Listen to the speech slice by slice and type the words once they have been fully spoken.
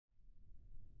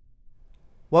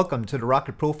Welcome to the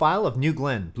rocket profile of New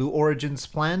Glenn, Blue Origin's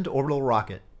planned orbital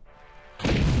rocket.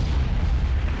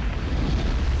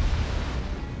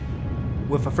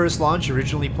 With a first launch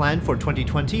originally planned for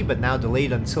 2020 but now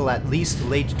delayed until at least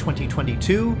late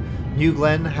 2022, New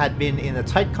Glenn had been in a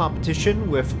tight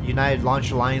competition with United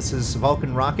Launch Alliance's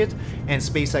Vulcan rocket and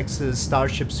SpaceX's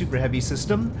Starship Super Heavy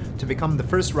system to become the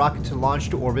first rocket to launch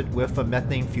to orbit with a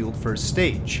methane-fueled first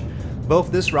stage.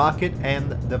 Both this rocket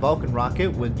and the Vulcan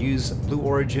rocket would use Blue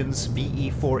Origin's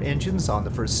BE-4 engines on the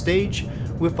first stage,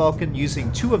 with Vulcan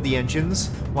using 2 of the engines,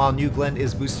 while New Glenn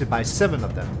is boosted by 7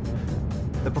 of them.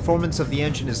 The performance of the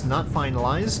engine is not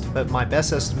finalized, but my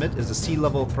best estimate is a sea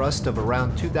level thrust of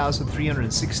around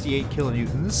 2,368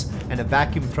 kilonewtons and a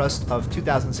vacuum thrust of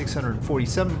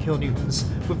 2,647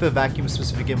 kilonewtons with a vacuum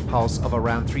specific impulse of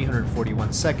around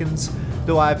 341 seconds,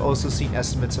 though I've also seen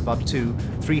estimates of up to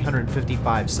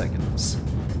 355 seconds.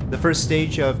 The first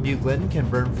stage of New Glenn can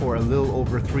burn for a little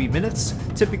over 3 minutes,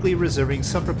 typically reserving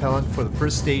some propellant for the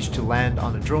first stage to land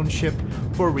on a drone ship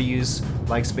for reuse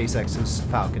like SpaceX's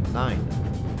Falcon 9.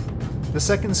 The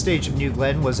second stage of New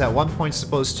Glenn was at one point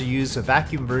supposed to use a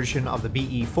vacuum version of the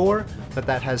BE-4, but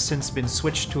that has since been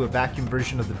switched to a vacuum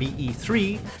version of the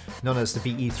BE-3, known as the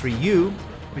BE-3U,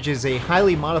 which is a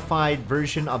highly modified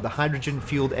version of the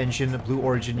hydrogen-fueled engine Blue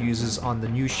Origin uses on the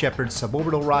New Shepard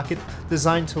suborbital rocket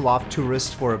designed to loft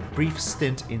tourists for a brief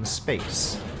stint in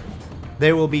space.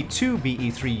 There will be 2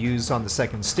 BE-3Us on the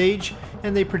second stage,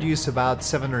 and they produce about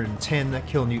 710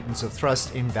 kilonewtons of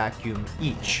thrust in vacuum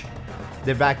each.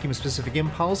 Their vacuum-specific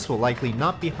impulse will likely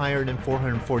not be higher than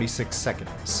 446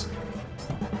 seconds.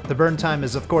 The burn time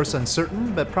is of course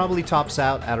uncertain, but probably tops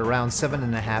out at around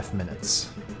 7.5 minutes.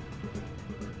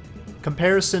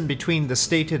 Comparison between the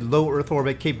stated low Earth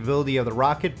orbit capability of the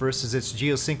rocket versus its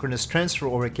geosynchronous transfer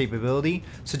orbit capability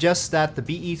suggests that the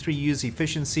BE-3U's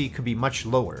efficiency could be much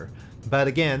lower, but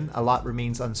again, a lot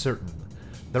remains uncertain.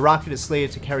 The rocket is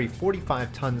slated to carry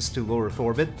 45 tons to low Earth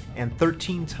orbit and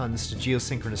 13 tons to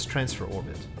geosynchronous transfer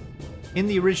orbit. In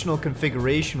the original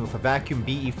configuration with a vacuum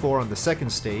BE-4 on the second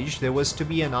stage, there was to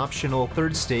be an optional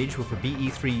third stage with a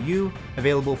BE-3U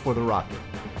available for the rocket.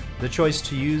 The choice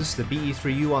to use the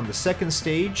BE-3U on the second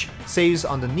stage saves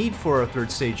on the need for a third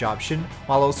stage option,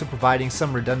 while also providing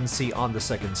some redundancy on the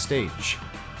second stage.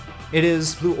 It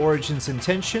is Blue Origin's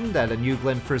intention that a New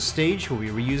Glenn first stage will be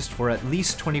reused for at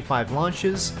least 25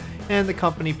 launches, and the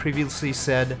company previously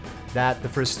said that the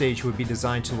first stage would be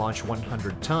designed to launch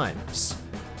 100 times.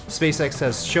 SpaceX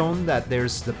has shown that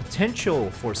there's the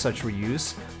potential for such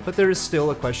reuse, but there is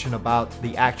still a question about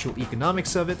the actual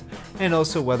economics of it, and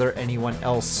also whether anyone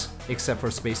else except for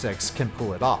SpaceX can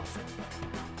pull it off.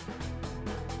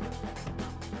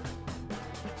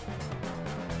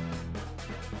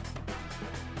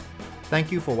 Thank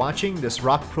you for watching this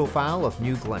rock profile of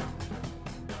New Glenn.